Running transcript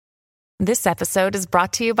This episode is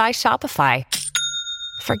brought to you by Shopify.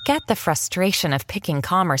 Forget the frustration of picking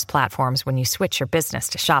commerce platforms when you switch your business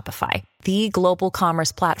to Shopify, the global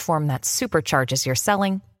commerce platform that supercharges your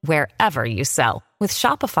selling wherever you sell. With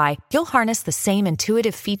Shopify, you'll harness the same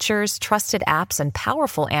intuitive features, trusted apps, and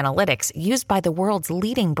powerful analytics used by the world's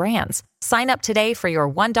leading brands. Sign up today for your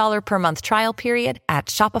 $1 per month trial period at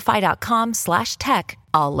shopify.com/tech,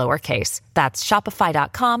 all lowercase. That's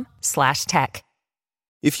shopify.com/tech.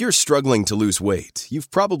 If you're struggling to lose weight,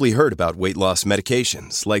 you've probably heard about weight loss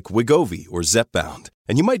medications like Wegovy or Zepbound,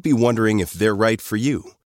 and you might be wondering if they're right for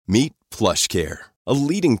you. Meet PlushCare, a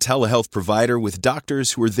leading telehealth provider with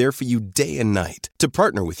doctors who are there for you day and night to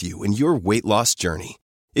partner with you in your weight loss journey.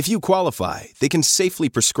 If you qualify, they can safely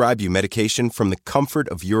prescribe you medication from the comfort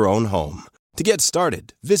of your own home. To get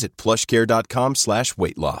started, visit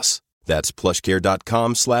plushcare.com/weight-loss. That's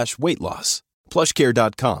plushcare.com/weight-loss.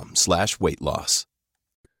 plushcare.com/weight-loss.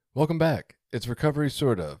 Welcome back. It's Recovery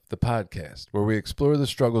Sort Of, the podcast where we explore the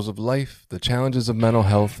struggles of life, the challenges of mental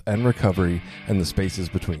health and recovery, and the spaces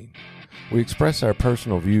between. We express our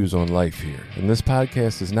personal views on life here, and this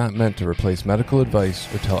podcast is not meant to replace medical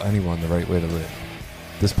advice or tell anyone the right way to live.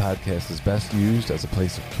 This podcast is best used as a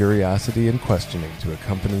place of curiosity and questioning to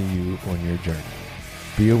accompany you on your journey.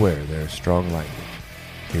 Be aware there is strong language.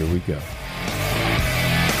 Here we go.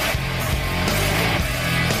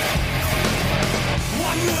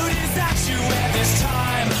 What mood is that you at this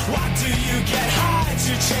time? Why do you get high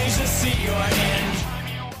to change the seat you're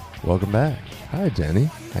in? Welcome back. Hi, Jenny.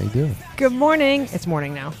 How you doing? Good morning. It's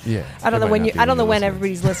morning now. Yeah. I don't know when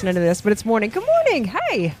everybody's listening to this, but it's morning. Good morning.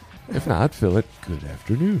 Hey. If not, fill it. Good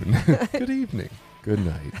afternoon. Good evening. Good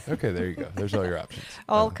night. Okay, there you go. There's all your options.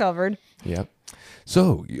 All covered. Yep.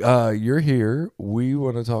 So you're here. We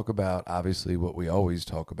want to talk about, obviously, what we always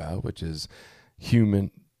talk about, which is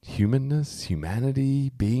humanness,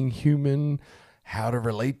 humanity, being human, how to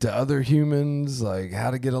relate to other humans, like how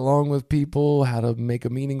to get along with people, how to make a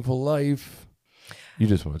meaningful life. You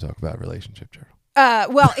just want to talk about relationship journal.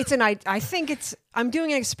 Well, I'm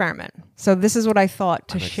doing an experiment. So this is what I thought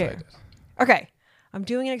to share. Excited. Okay. I'm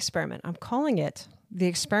doing an experiment. I'm calling it the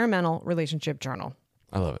Experimental Relationship Journal.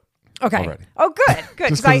 I love it. Okay. Already. Oh, good. Good.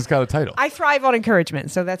 Just because it's got a title. I thrive on encouragement,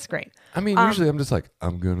 so that's great. I mean, usually I'm just like,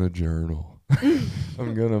 I'm going to journal.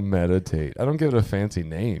 I'm going to meditate. I don't give it a fancy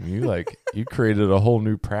name. You created a whole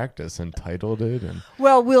new practice and titled it. And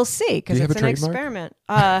Well, we'll see, because Do you it's have a an trademark? experiment.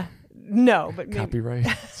 No, but maybe. copyright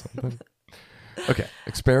something. Okay.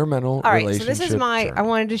 Experimental All right, relationship so this is I journal.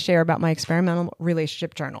 wanted to share about my experimental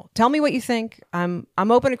relationship journal. Tell me what you think. I'm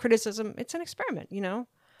open to criticism. It's an experiment,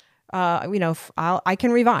 I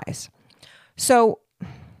can revise. So,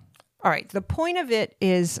 all right, the point of it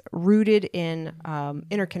is rooted in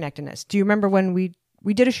interconnectedness. Do you remember when we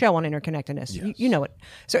did a show on interconnectedness? Yes. You know it.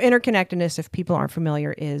 So interconnectedness, if people aren't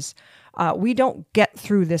familiar, is we don't get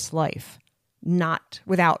through this life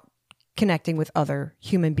without connecting with other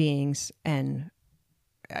human beings and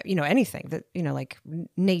anything that like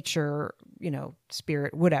nature,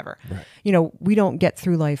 spirit, whatever. Right. We don't get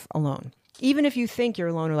through life alone. Even if you think you're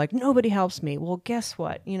alone or like nobody helps me, well, guess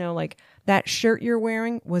what? That shirt you're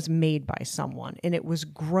wearing was made by someone, and it was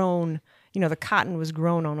grown. The cotton was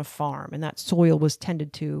grown on a farm, and that soil was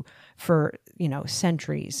tended to for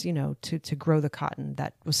centuries. To grow the cotton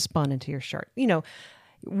that was spun into your shirt.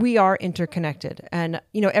 We are interconnected, and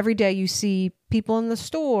every day you see people in the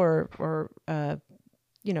store, or I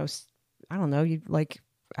don't know,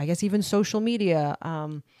 I guess even social media.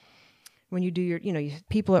 When you do your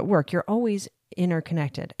people at work, you're always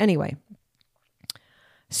interconnected. Anyway,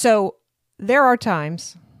 so there are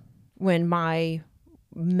times when my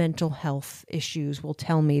mental health issues will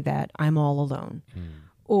tell me that I'm all alone,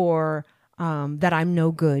 or that I'm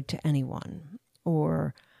no good to anyone,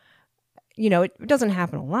 or it doesn't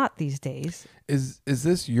happen a lot these days. Is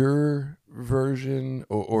this your version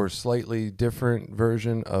or slightly different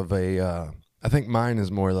version of I think mine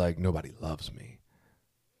is more like nobody loves me.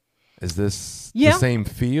 Is this the same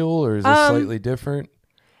feel, or is this slightly different?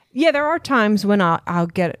 Yeah, there are times when I'll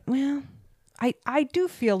get it. Well, I do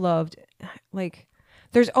feel loved. Like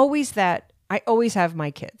there's always that. I always have my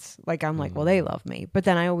kids. Like I'm like, well, they love me, but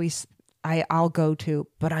then I'll go to,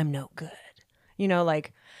 but I'm no good.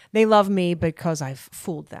 Like they love me because I've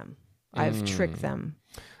fooled them. I've tricked them.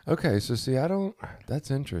 Okay, so see, that's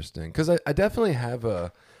interesting, because I definitely have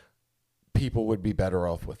a people would be better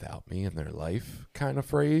off without me in their life kind of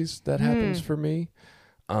phrase that happens for me.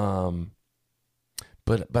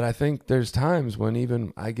 But I think there's times when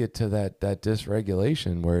even I get to that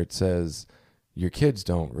dysregulation where it says your kids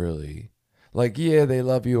don't really, like, yeah, they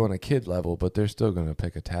love you on a kid level, but they're still going to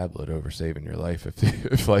pick a tablet over saving your life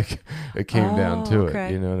if like it came down to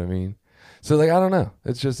it. You know what I mean? So like, I don't know.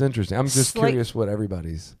 It's just interesting. I'm just curious what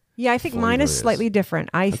everybody's. Yeah, I think mine is slightly different.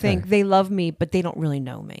 I think they love me, but they don't really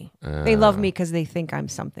know me. They love me because they think I'm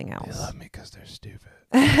something else. They love me because they're stupid.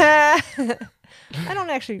 I don't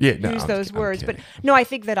actually use those words, but no, I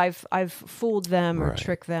think that I've fooled them or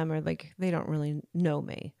tricked them, or like they don't really know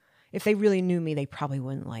me. If they really knew me, they probably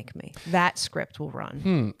wouldn't like me. That script will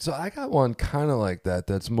run. So I got one kind of like that.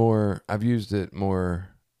 That's more, I've used it more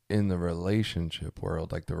in the relationship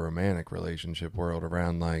world, like the romantic relationship world,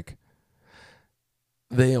 around like,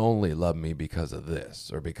 they only love me because of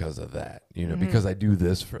this or because of that, you know, because I do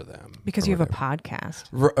this for them. Because you have a podcast.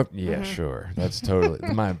 Yeah, sure. That's totally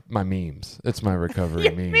my memes. It's my recovery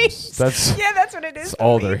memes. That's what it is. That's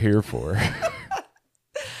all they're here for.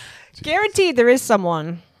 Guaranteed there is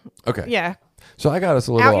someone. Okay. Yeah. So I got us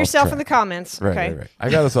a little out off yourself track. in the comments. Right. I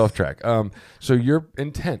got us off track. So your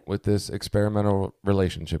intent with this experimental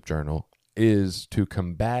relationship journal is to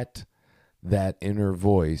combat that inner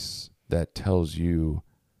voice that tells you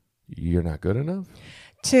you're not good enough?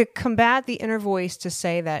 To combat the inner voice to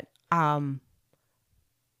say that, well,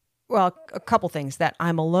 a couple things. That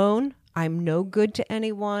I'm alone. I'm no good to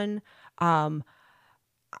anyone.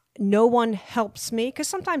 No one helps me. Because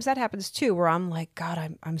sometimes that happens too, where I'm like,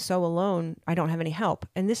 God, I'm so alone. I don't have any help.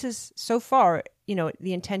 And this is, so far, you know,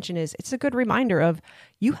 the intention is, it's a good reminder of,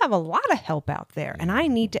 you have a lot of help out there. And I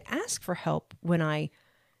need to ask for help when I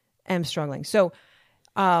am struggling. So,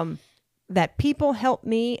 that people help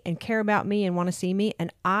me and care about me and want to see me,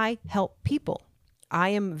 and I help people. I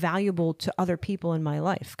am valuable to other people in my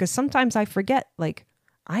life, because sometimes I forget, like,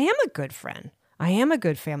 I am a good friend. I am a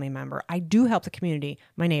good family member. I do help the community,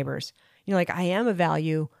 my neighbors. You know, like, I am a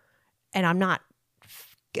value, and I'm not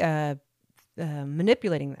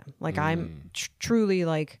manipulating them. Like, I'm truly,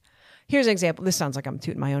 like, here's an example. This sounds like I'm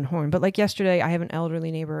tooting my own horn, but like yesterday, I have an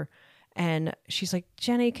elderly neighbor. And she's like,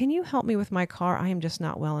 Jenny, can you help me with my car? I am just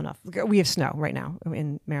not well enough. We have snow right now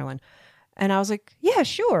in Maryland. And I was like, yeah,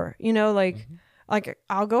 sure. You know, like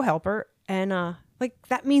I'll go help her. And like,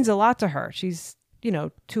 that means a lot to her. She's, you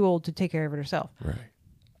know, too old to take care of it herself. Right.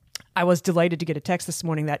 I was delighted to get a text this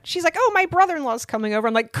morning that she's like, oh, my brother-in-law's coming over.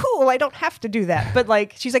 I'm like, cool, I don't have to do that. But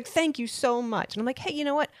like, she's like, thank you so much. And I'm like, hey, you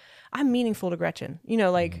know what? I'm meaningful to Gretchen. You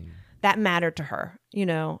know, like, that mattered to her, you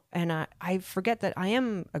know, and I forget that I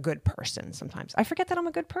am a good person sometimes. I forget that I'm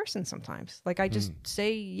a good person sometimes. Like, I just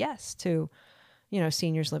say yes to, you know,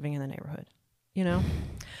 seniors living in the neighborhood, you know?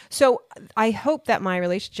 So I hope that my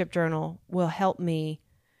relationship journal will help me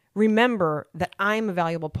remember that I'm a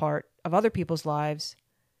valuable part of other people's lives,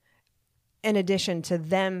 in addition to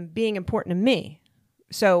them being important to me.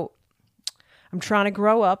 So I'm trying to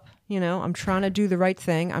grow up, you know, I'm trying to do the right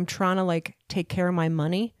thing. I'm trying to, like, take care of my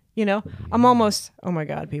money. You know, I'm almost, oh my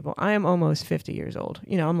God, people, I am almost 50 years old.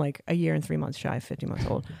 You know, I'm like a year and 3 months shy of 50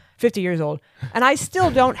 years old. And I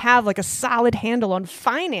still don't have like a solid handle on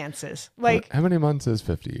finances. Like, how many months is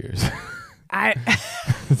 50 years?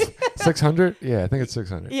 600? 600? Yeah, I think it's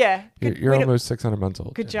 600. Yeah. You're almost 600 months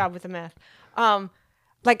old. Good job with the math.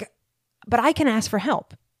 Like, but I can ask for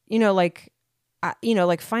help, you know, like,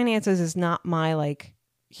 finances is not my like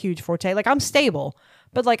huge forte. Like, I'm stable.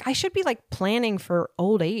 But like, I should be like planning for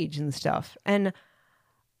old age and stuff. And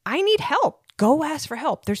I need help. Go ask for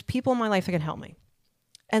help. There's people in my life that can help me.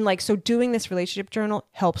 And like, so doing this relationship journal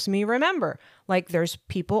helps me remember, like, there's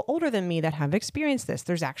people older than me that have experienced this.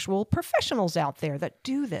 There's actual professionals out there that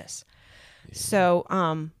do this. Yeah. So,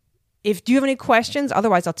 do you have any questions?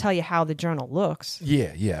 Otherwise, I'll tell you how the journal looks.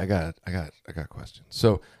 Yeah. I got questions.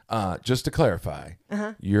 So, just to clarify,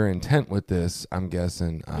 your intent with this, I'm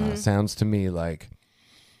guessing, sounds to me like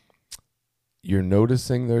you're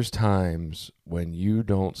noticing there's times when you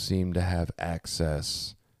don't seem to have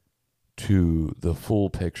access to the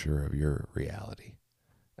full picture of your reality,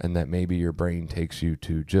 and that maybe your brain takes you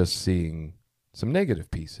to just seeing some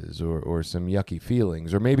negative pieces or some yucky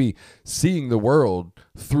feelings, or maybe seeing the world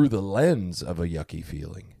through the lens of a yucky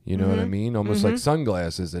feeling. You know what I mean? Almost like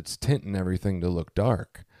sunglasses, it's tinting everything to look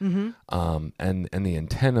dark. And the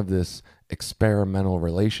intent of this experimental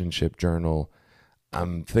relationship journal,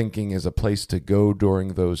 I'm thinking, is a place to go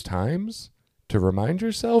during those times to remind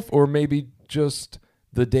yourself, or maybe just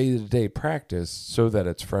the day-to-day practice so that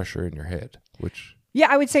it's fresher in your head, Yeah,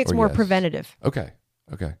 I would say it's more preventative. Okay.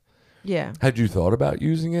 Yeah. Had you thought about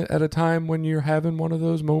using it at a time when you're having one of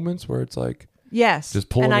those moments where it's like, yes, just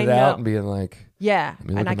pulling it out and being like, yeah,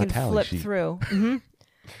 and I can flip through.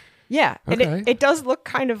 Yeah, okay. And it does look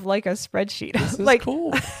kind of like a spreadsheet. This is like,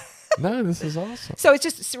 cool. No, this is awesome. So it's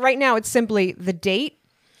just, right now it's simply the date,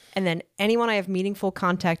 and then anyone I have meaningful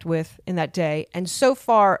contact with in that day. And so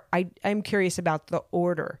far, I'm curious about the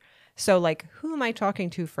order. So like, who am I talking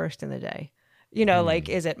to first in the day? You know, like,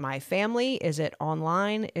 is it my family? Is it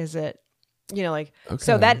online? Is it, you know, like,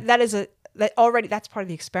 so that already, that's part of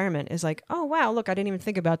the experiment is like, oh, wow, look, I didn't even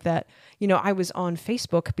think about that. You know, I was on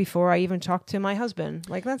Facebook before I even talked to my husband.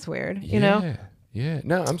 Like, that's weird, you know? Yeah.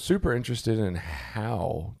 No, I'm super interested in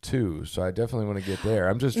how too. So I definitely want to get there.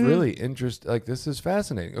 I'm just really interested. Like, this is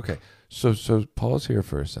fascinating. Okay. So pause here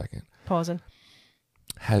for a second. Pausing.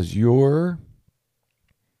 Has your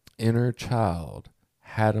inner child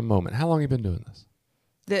had a moment? How long have you been doing this?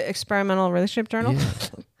 The experimental relationship journal?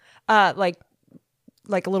 Yeah.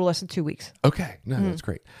 Like a little less than 2 weeks. Okay. No, that's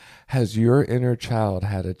great. Has your inner child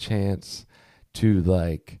had a chance to,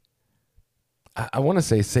 like, I want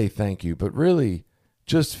to say thank you, but really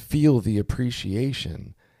just feel the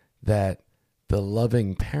appreciation that the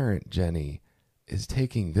loving parent, Jenny, is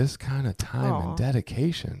taking this kind of time and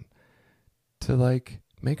dedication to, like,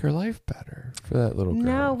 make her life better for that little girl?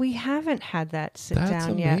 No, we haven't had that sit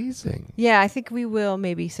down yet. That's amazing. Yeah, I think we will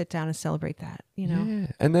maybe sit down and celebrate that, you know? Yeah.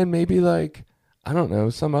 And then maybe, like, I don't know,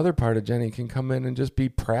 some other part of Jenny can come in and just be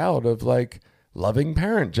proud of, like, loving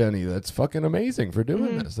parent Jenny. That's fucking amazing for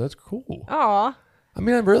doing this. That's cool. Aw. I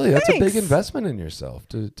mean, really, that's a big Thanks. investment in yourself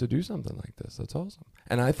to do something like this. That's awesome.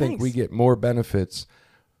 And I think we Thanks. get more benefits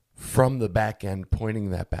from the back end, pointing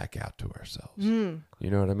that back out to ourselves. You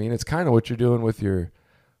know what I mean? It's kind of what you're doing with your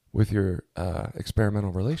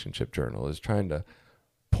experimental relationship journal, is trying to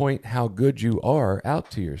point how good you are out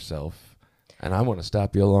to yourself. And I want to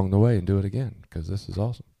stop you along the way and do it again, because this is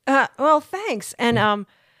awesome. Well, thanks. And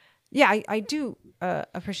I do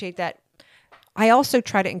appreciate that. I also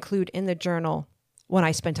try to include in the journal when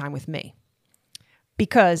I spend time with me,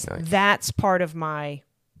 because that's part of my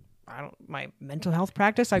mental health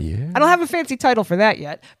practice. I don't have a fancy title for that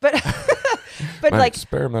yet, but but My like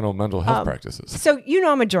experimental mental health practices. So, you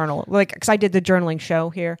know, I'm a journal, like, because I did the journaling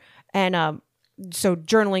show here, and so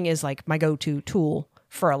journaling is like my go-to tool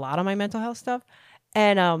for a lot of my mental health stuff.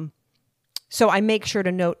 And so I make sure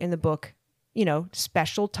to note in the book, you know,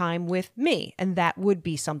 special time with me. And that would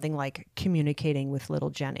be something like communicating with little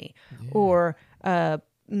Jenny, or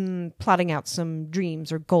plotting out some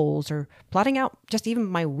dreams or goals, or plotting out just even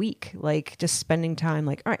my week, like just spending time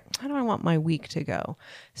like, all right, how do I want my week to go?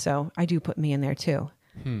 So I do put me in there too.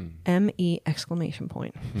 M-E exclamation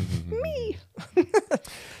point. Me.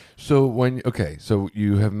 So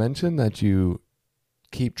you have mentioned that you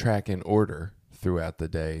keep track in order throughout the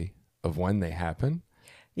day of when they happen.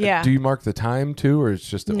 Yeah. Do you mark the time too, or it's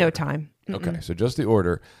just the No order? time. Okay, so just the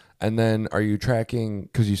order. And then are you tracking,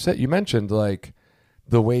 because you mentioned like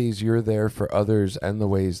the ways you're there for others and the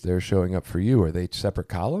ways they're showing up for you. Are they separate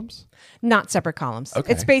columns? Not separate columns.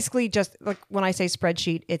 Okay. It's basically just like when I say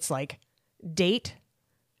spreadsheet, it's like date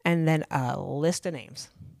and then a list of names.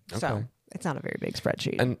 So Okay. it's not a very big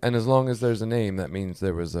spreadsheet. And as long as there's a name, that means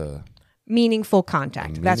there was a meaningful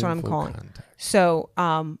contact. That's what I'm meaningful calling. contact.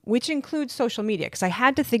 So, which includes social media, because I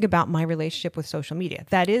had to think about my relationship with social media.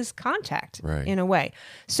 That is contact Right. in a way.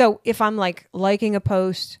 So if I'm like liking a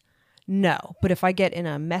post, no. But if I get in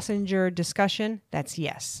a messenger discussion, that's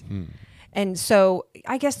yes. And so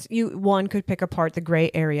I guess one could pick apart the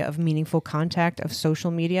gray area of meaningful contact of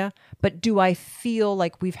social media, but do I feel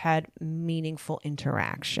like we've had meaningful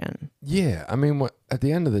interaction? Yeah, I mean, at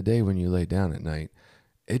the end of the day, when you lay down at night,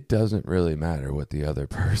 it doesn't really matter what the other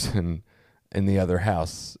person in the other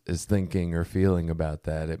house is thinking or feeling about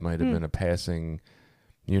that. It might have been a passing,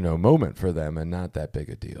 moment for them and not that big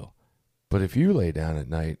a deal. But if you lay down at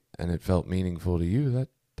night and it felt meaningful to you,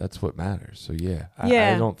 that's what matters. So yeah.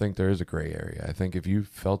 I don't think there is a gray area. I think if you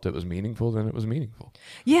felt it was meaningful, then it was meaningful.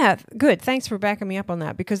 Yeah, good. Thanks for backing me up on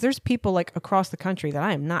that, because there's people like across the country that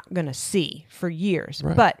I am not going to see for years,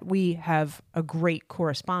 Right. but we have a great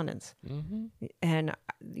correspondence, and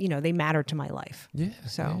they matter to my life. Yeah.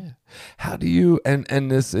 So yeah. How do you, and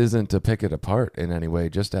this isn't to pick it apart in any way,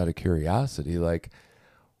 just out of curiosity, like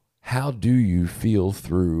how do you feel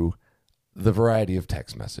through the variety of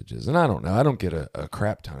text messages? And I don't know, I don't get a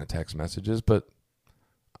crap ton of text messages, but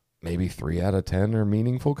maybe 3 out of 10 are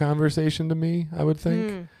meaningful conversation to me, I would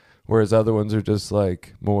think. Whereas other ones are just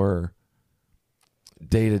like more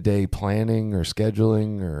day-to-day planning or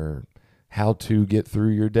scheduling or how to get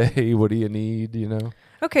through your day. What do you need,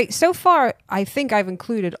 Okay, so far, I think I've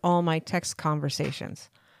included all my text conversations.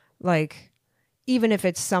 Like, even if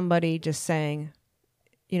it's somebody just saying,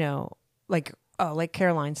 like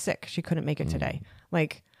Caroline's sick, she couldn't make it today.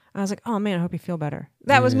 Like, I was like, oh man, I hope you feel better.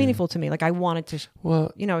 That was meaningful to me. Like, I wanted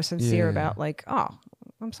to, sincere about like, oh,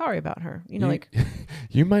 I'm sorry about her. You know, like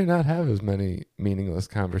you might not have as many meaningless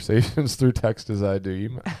conversations through text as I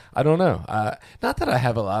do. I don't know. Not that I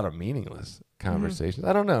have a lot of meaningless conversations.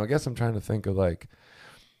 I don't know. I guess I'm trying to think of like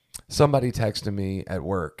somebody texting me at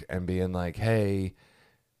work and being like, "Hey,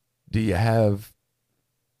 do you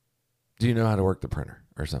know how to work the printer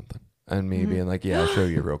or something?" And me being like, "Yeah, I'll show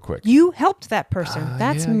you real quick." You helped that person.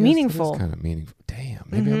 That's meaningful. Kind of meaningful. Damn,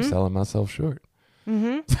 maybe I'm selling myself short.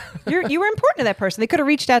 You were important to that person. They could have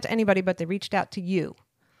reached out to anybody, but they reached out to you.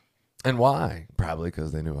 And why? Probably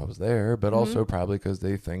because they knew I was there, but also probably because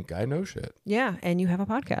they think I know shit. Yeah, and you have a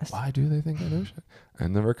podcast. Why do they think I know shit?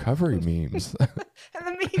 And the recovery memes. And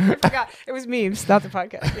the memes, I forgot. It was memes, not the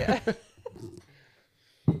podcast. Yeah.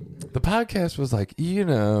 The podcast was like,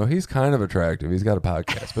 he's kind of attractive. He's got a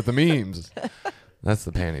podcast. But the memes, that's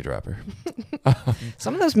the panty dropper.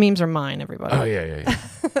 Some of those memes are mine, everybody. Oh, yeah.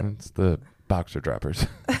 It's the boxer droppers.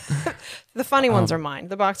 The funny ones are mine.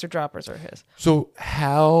 The boxer droppers are his. So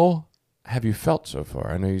how have you felt so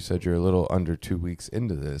far? I know you said you're a little under 2 weeks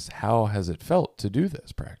into this. How has it felt to do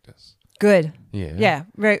this practice? Good. Yeah. Yeah,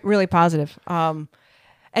 really positive.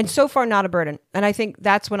 And so far, not a burden. And I think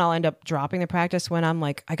that's when I'll end up dropping the practice, when I'm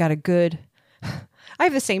like, I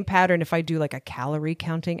have the same pattern if I do like a calorie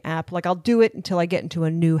counting app. Like I'll do it until I get into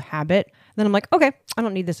a new habit. Then I'm like, okay, I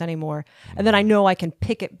don't need this anymore. And then I know I can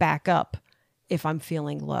pick it back up if I'm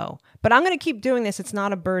feeling low. But I'm going to keep doing this. It's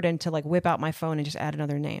not a burden to like whip out my phone and just add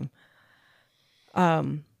another name.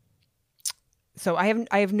 So I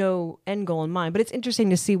have no end goal in mind, but it's interesting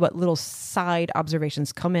to see what little side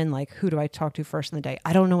observations come in. Like, who do I talk to first in the day?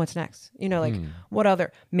 I don't know what's next. What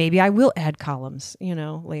other, maybe I will add columns,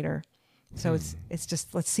 later. So it's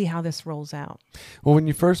just, let's see how this rolls out. Well, when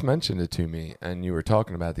you first mentioned it to me and you were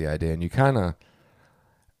talking about the idea and you kind of,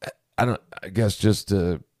 I guess just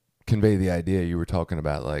to convey the idea, you were talking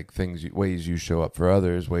about like ways you show up for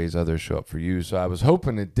others, ways others show up for you. So I was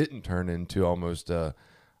hoping it didn't turn into almost a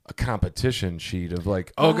competition sheet of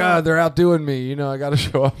like, oh God, they're outdoing me. I got to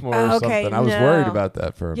show up more or something. I was worried about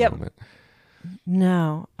that for a moment.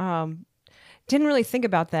 No, didn't really think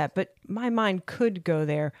about that, but my mind could go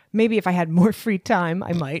there. Maybe if I had more free time,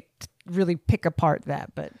 I might really pick apart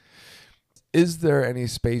that. But is there any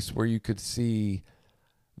space where you could see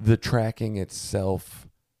the tracking itself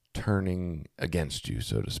turning against you,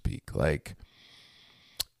 so to speak? Like,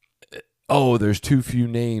 oh, there's too few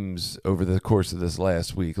names over the course of this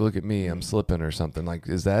last week. Look at me, I'm slipping or something. Like,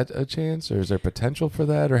 is that a chance, or is there potential for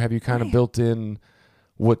that, or have you kind of built in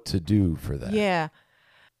what to do for that? Yeah.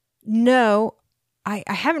 No, I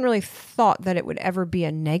haven't really thought that it would ever be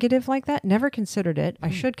a negative like that. Never considered it.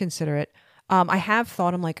 I should consider it. I have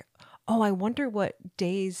thought, I'm like, oh, I wonder what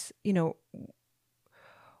days,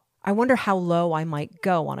 I wonder how low I might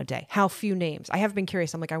go on a day. How few names. I have been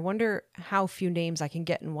curious. I'm like, I wonder how few names I can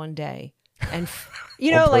get in one day. And,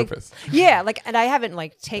 and I haven't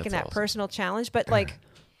like taken that personal challenge, but like,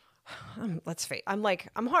 let's face it,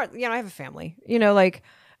 I'm hard, I have a family, and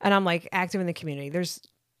I'm like active in the community.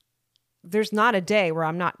 There's not a day where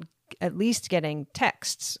I'm not at least getting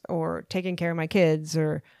texts or taking care of my kids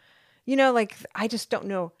or, I just don't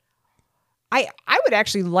know. I would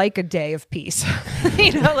actually like a day of peace,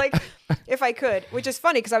 if I could, which is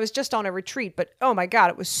funny because I was just on a retreat, but oh my God,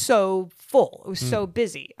 it was so full. It was so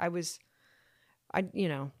busy. I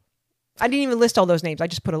didn't even list all those names. I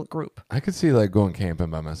just put a group. I could see like going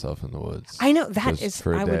camping by myself in the woods. I know that is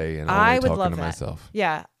for a day and I only would love to that. myself.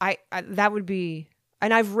 Yeah, I that would be.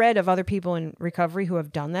 And I've read of other people in recovery who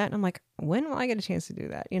have done that. And I'm like, when will I get a chance to do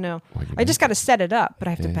that? I just got to set it up, but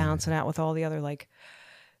I have to balance it out with all the other like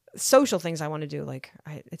social things I want to do.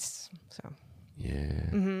 Yeah,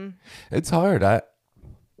 it's hard. I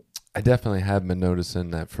definitely have been noticing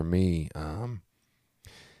that for me. And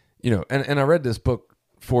I read this book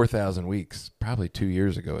 4,000 Weeks probably 2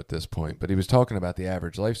 years ago at this point, but he was talking about the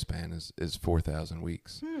average lifespan is 4,000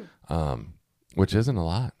 weeks, which isn't a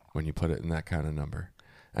lot when you put it in that kind of number.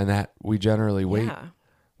 And that we generally wait. Yeah.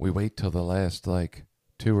 We wait till the last like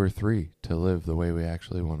 2 or 3 to live the way we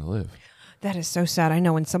actually want to live. That is so sad. I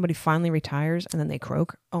know when somebody finally retires and then they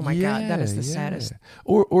croak. Oh my God, that is the saddest.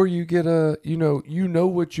 Or you get you know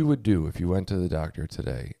what you would do if you went to the doctor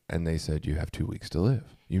today and they said you have 2 weeks to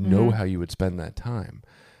live. You know how you would spend that time.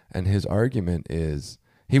 And his argument is,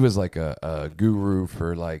 he was like a guru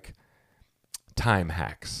for like time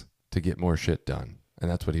hacks to get more shit done. And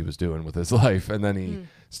that's what he was doing with his life. And then he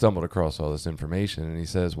stumbled across all this information. And he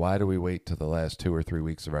says, why do we wait to the last 2 or 3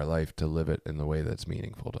 weeks of our life to live it in the way that's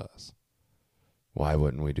meaningful to us? Why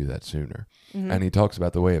wouldn't we do that sooner? And he talks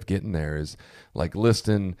about the way of getting there is like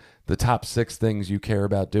listing the top 6 things you care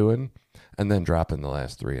about doing and then dropping the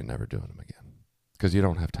last 3 and never doing them again. because you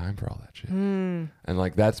don't have time for all that shit. And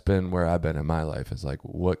like that's been where I've been in my life is like,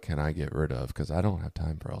 what can I get rid of? Because I don't have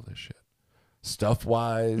time for all this shit. Stuff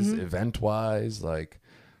wise, event wise, like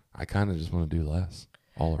I kind of just want to do less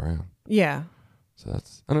all around. Yeah. So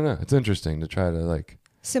that's, I don't know. It's interesting to try to like.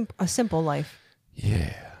 A simple life.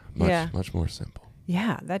 Yeah. Much more simple.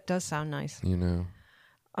 Yeah, that does sound nice. You know?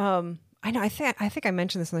 I know. I think I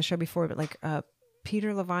mentioned this on the show before, but like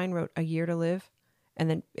Peter Levine wrote A Year to Live, and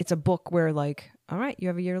then it's a book where like, all right, you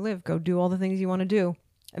have a year to live. Go do all the things you want to do,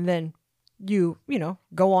 and then you know,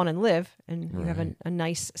 go on and live, and you have a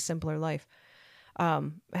nice, simpler life.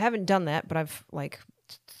 I haven't done that, but I've like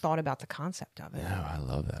thought about the concept of it. No, I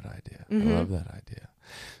love that idea. I love that idea.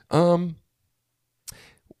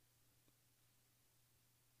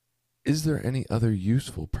 Is there any other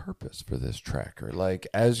useful purpose for this tracker? Like,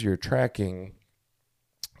 as you're tracking,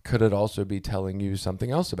 could it also be telling you something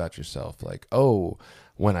else about yourself? Like, oh,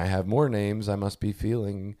 when I have more names, I must be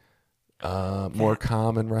feeling more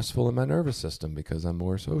calm and restful in my nervous system because I'm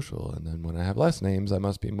more social. And then when I have less names, I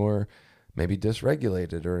must be more maybe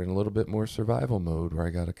dysregulated or in a little bit more survival mode where I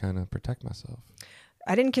got to kind of protect myself.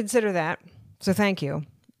 I didn't consider that, so thank you.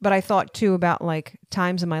 But I thought too about like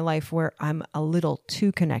times in my life where I'm a little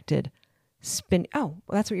too connected. Oh,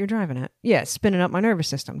 that's what you're driving at. Yeah, spinning up my nervous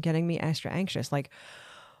system, getting me extra anxious. Like,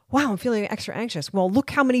 wow, I'm feeling extra anxious. Well, look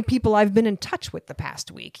how many people I've been in touch with the past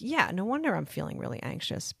week. Yeah, no wonder I'm feeling really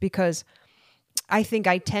anxious because I think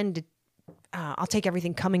I tend to, I'll take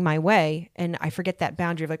everything coming my way and I forget that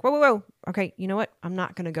boundary of like, whoa. Okay, you know what? I'm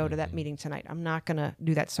not going to go to that meeting tonight. I'm not going to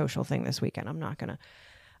do that social thing this weekend. I'm not going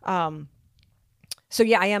to. So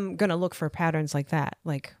yeah, I am going to look for patterns like that.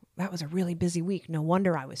 Like, that was a really busy week. No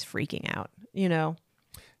wonder I was freaking out, you know?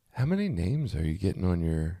 How many names are you getting on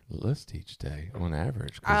your list each day on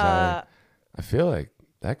average? Because I feel like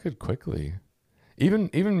that could quickly, even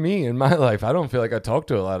me in my life, I don't feel like I talk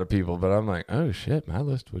to a lot of people, but I'm like, oh shit, my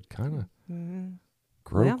list would kind of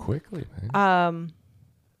grow quickly, man.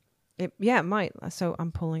 It might. So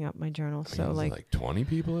I'm pulling up my journal. So like 20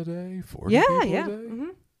 people a day, 40 people a day? Mm-hmm.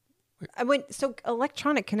 So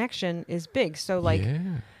electronic connection is big. So like,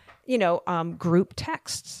 you know, group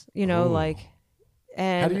texts, you know, like,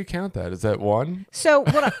 and how do you count that? Is that one? So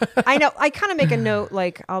what I know, I kind of make a note,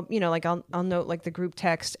 like, I'll note like the group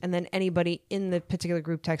text and then anybody in the particular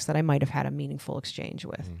group text that I might've had a meaningful exchange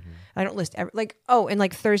with. I don't list and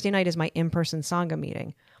like Thursday night is my in-person Sangha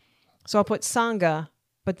meeting. So I'll put Sangha,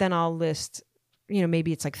 but then I'll list, you know,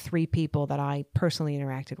 maybe it's like 3 people that I personally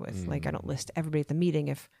interacted with. Like I don't list everybody at the meeting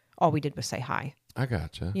if all we did was say hi. I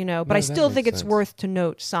gotcha. You know, but I still think it's worth to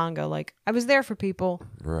note Sangha. Like I was there for people.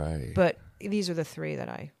 Right. But these are the 3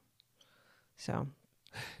 that so.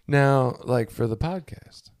 Now, like for the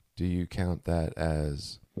podcast, do you count that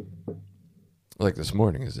as, like this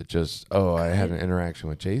morning, is it just, I had an interaction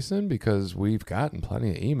with Jason? Because we've gotten plenty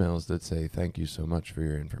of emails that say, thank you so much for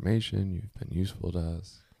your information. You've been useful to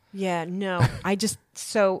us. Yeah, no,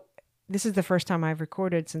 so this is the first time I've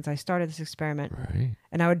recorded since I started this experiment. Right.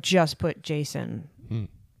 And I would just put Jason.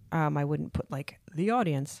 I wouldn't put like the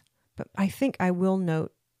audience, but I think I will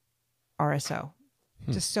note RSO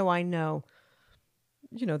just so I know,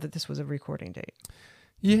 you know, that this was a recording date.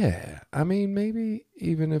 Yeah. I mean, maybe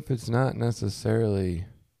even if it's not necessarily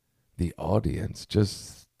the audience,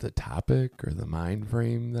 just the topic or the mind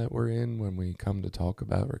frame that we're in when we come to talk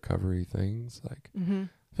about recovery things. Like, I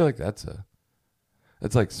feel like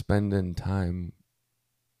it's like spending time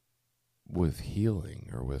with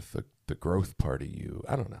healing or with the growth part of you.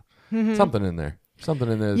 I don't know. Something in there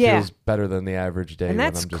that feels better than the average day. And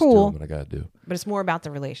that's when I'm just cool. doing what I got to do. But it's more about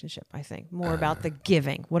the relationship, I think. More about the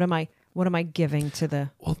giving. What am I giving to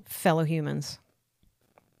the fellow humans?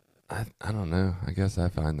 I don't know. I guess I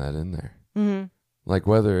find that in there. Like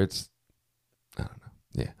whether it's, I don't know.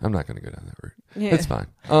 Yeah, I'm not going to go down that route. Yeah. It's fine.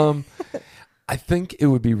 I think it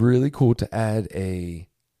would be really cool to add I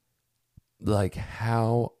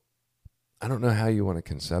don't know how you want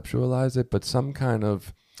to conceptualize it, but some kind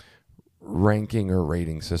of ranking or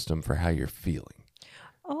rating system for how you're feeling.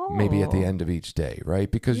 Maybe at the end of each day,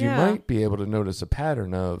 right? Because you might be able to notice a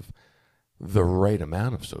pattern of the right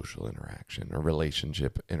amount of social interaction or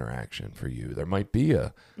relationship interaction for you. There might be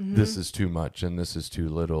this is too much and this is too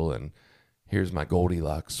little and here's my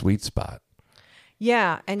Goldilocks sweet spot.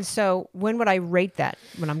 Yeah, and so when would I rate that?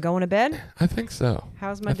 When I'm going to bed? I think so.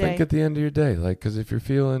 How's my day? I think at the end of your day, like, because if you're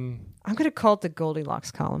feeling... I'm going to call it the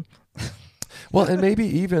Goldilocks column. Well, and maybe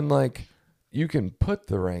even like you can put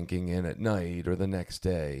the ranking in at night or the next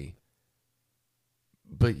day.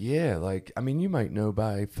 But yeah, like, I mean, you might know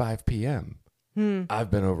by 5 p.m.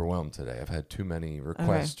 I've been overwhelmed today. I've had too many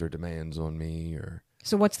requests or demands on me or...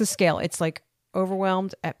 So what's the scale? It's like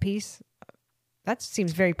overwhelmed, at peace, that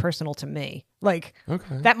seems very personal to me. Like,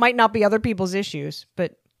 Okay. that might not be other people's issues,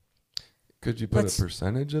 but Could you put a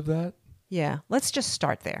percentage of that? yeah, let's just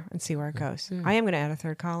start there and see where it goes. Yeah. I am going to add a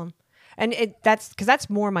third column. And that's because that's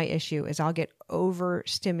more my issue is I'll get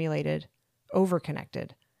overstimulated,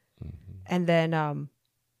 overconnected. And then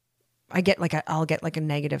I'll get like a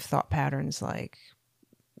negative thought patterns, like,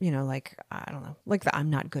 like, I don't know, like the I'm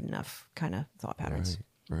not good enough kind of thought patterns.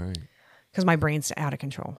 Right. Because my brain's out of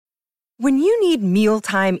control. When you need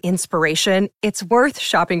mealtime inspiration, it's worth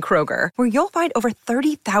shopping Kroger, where you'll find over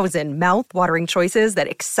 30,000 mouth-watering choices that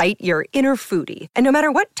excite your inner foodie. And no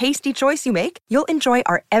matter what tasty choice you make, you'll enjoy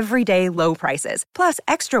our everyday low prices, plus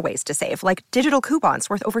extra ways to save, like digital coupons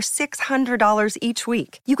worth over $600 each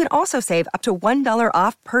week. You can also save up to $1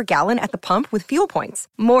 off per gallon at the pump with fuel points.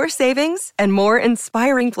 More savings and more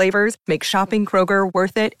inspiring flavors make shopping Kroger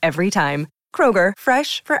worth it every time. Kroger,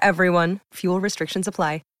 fresh for everyone. Fuel restrictions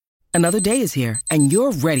apply. Another day is here, and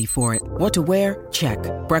you're ready for it. What to wear? Check.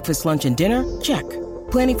 Breakfast, lunch, and dinner? Check.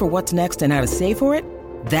 Planning for what's next and how to save for it?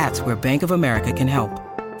 That's where Bank of America can help.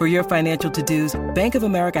 For your financial to-dos, Bank of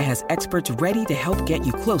America has experts ready to help get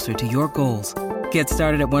you closer to your goals. Get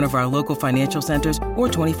started at one of our local financial centers or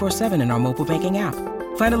 24/7 in our mobile banking app.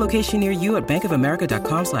 Find a location near you at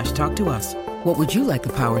bankofamerica.com/talktous. What would you like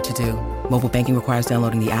the power to do? Mobile banking requires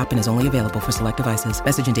downloading the app and is only available for select devices.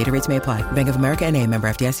 Message and data rates may apply. Bank of America NA, member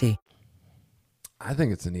FDIC. I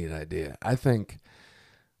think it's a neat idea. I think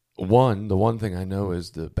the one thing I know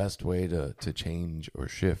is the best way to change or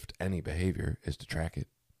shift any behavior is to track it.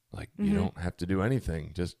 Like, you don't have to do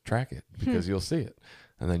anything, just track it because you'll see it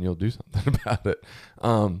and then you'll do something about it.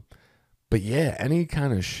 But yeah, any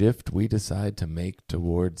kind of shift we decide to make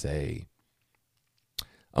towards a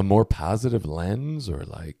more positive lens, or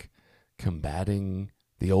like combating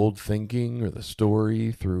the old thinking or the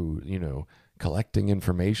story through, collecting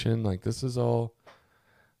information, like, this is all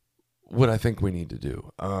what I think we need to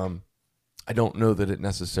do. I don't know that it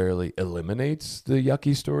necessarily eliminates the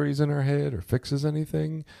yucky stories in our head or fixes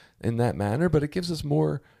anything in that manner, but it gives us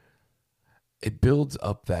more, it builds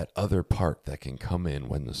up that other part that can come in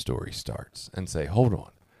when the story starts and say, hold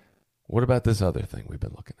on, what about this other thing we've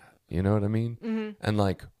been looking at? You know what I mean? Mm-hmm. And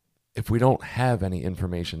like, if we don't have any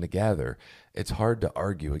information to gather, it's hard to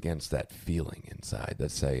argue against that feeling inside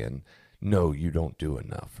that's saying, no, you don't do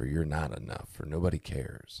enough, or you're not enough, or nobody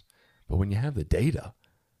cares. But when you have the data,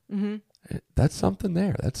 that's something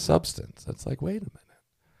there. That's substance. That's like, wait a minute,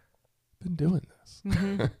 I've been doing this.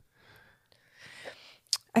 Mm-hmm.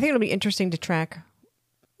 I think it'll be interesting to track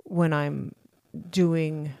when I'm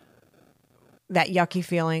doing that yucky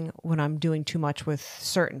feeling, when I'm doing too much with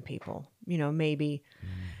certain people, maybe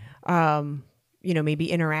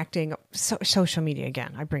interacting, social media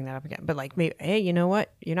again. I bring that up again, but like, maybe, hey, you know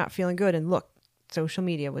what? You're not feeling good. And look, social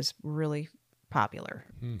media was really popular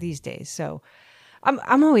these days. So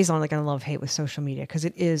I'm always on like a love-hate with social media because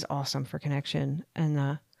it is awesome for connection.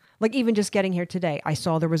 And like, even just getting here today, I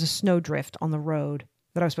saw there was a snowdrift on the road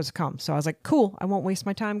that I was supposed to come. So I was like, cool, I won't waste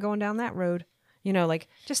my time going down that road. Like,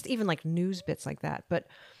 just even like news bits like that. But,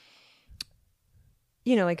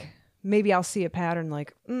 like, maybe I'll see a pattern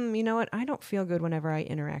like, you know what? I don't feel good whenever I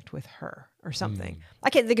interact with her or something. I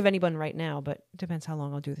can't think of anyone right now, but it depends how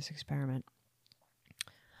long I'll do this experiment.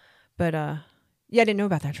 But, yeah, I didn't know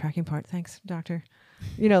about that tracking part. Thanks, doctor.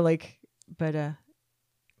 But I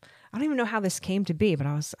don't even know how this came to be, but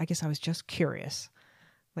I guess I was just curious.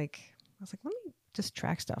 Like, I was like, let me just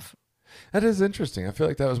track stuff. That is interesting. I feel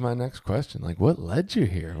like that was my next question. Like, what led you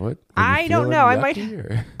here? I don't know. I might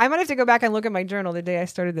have to go back and look at my journal the day I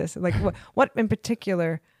started this. Like, what in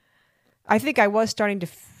particular? I think I was starting to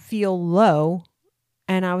feel low,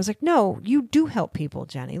 and I was like, no, you do help people,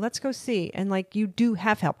 Jenny. Let's go see. And like, you do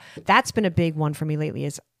have help. That's been a big one for me lately.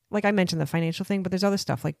 Is like, I mentioned the financial thing, but there's other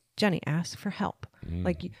stuff like, Jenny, ask for help.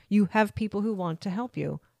 Like, you have people who want to help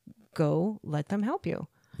you. Go let them help you.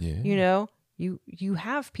 Yeah. You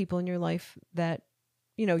have people in your life that,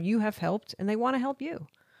 you have helped and they want to help you.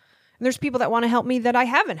 And there's people that want to help me that I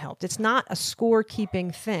haven't helped. It's not a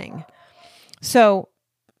score-keeping thing. So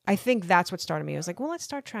I think that's what started me. I was like, well, let's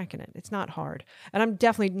start tracking it. It's not hard. And I'm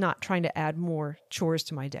definitely not trying to add more chores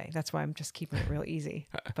to my day. That's why I'm just keeping it real easy.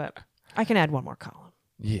 But I can add one more column.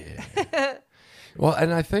 Yeah. Well,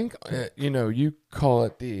 and I think, you call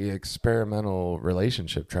it the experimental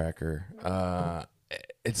relationship tracker.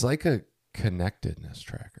 It's like a connectedness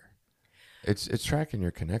tracker. It's tracking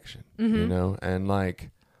your connection, and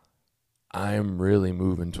like, I'm really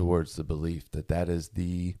moving towards the belief that is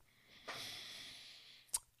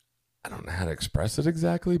I don't know how to express it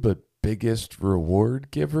exactly, but biggest reward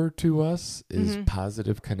giver to us is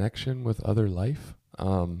positive connection with other life.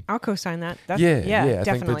 I'll co-sign that. Yeah,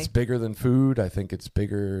 definitely. I think it's bigger than food. I think it's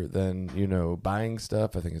bigger than, buying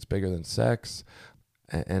stuff. I think it's bigger than sex.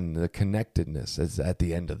 And the connectedness is at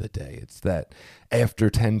the end of the day. It's that after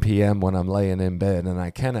 10 p.m. when I'm laying in bed and I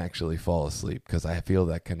can actually fall asleep because I feel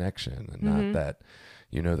that connection and not that,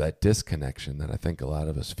 that disconnection that I think a lot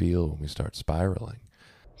of us feel when we start spiraling.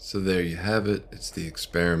 So there you have it. It's the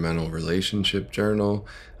Experimental Relationship Journal.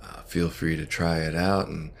 Feel free to try it out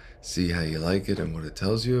and see how you like it and what it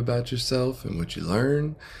tells you about yourself and what you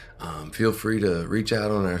learn. Feel free to reach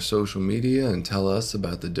out on our social media and tell us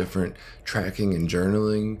about the different tracking and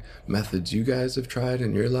journaling methods you guys have tried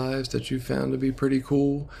in your lives that you found to be pretty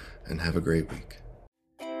cool. And have a great week.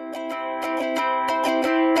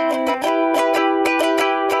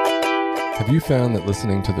 Have you found that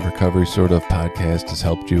listening to the Recovery Sort Of podcast has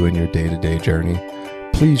helped you in your day-to-day journey?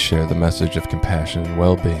 Please share the message of compassion and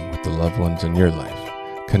well-being with the loved ones in your life.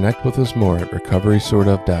 Connect with us more at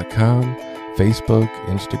recoverysortof.com, Facebook,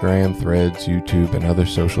 Instagram, Threads, YouTube, and other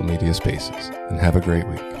social media spaces. And have a great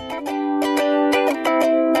week.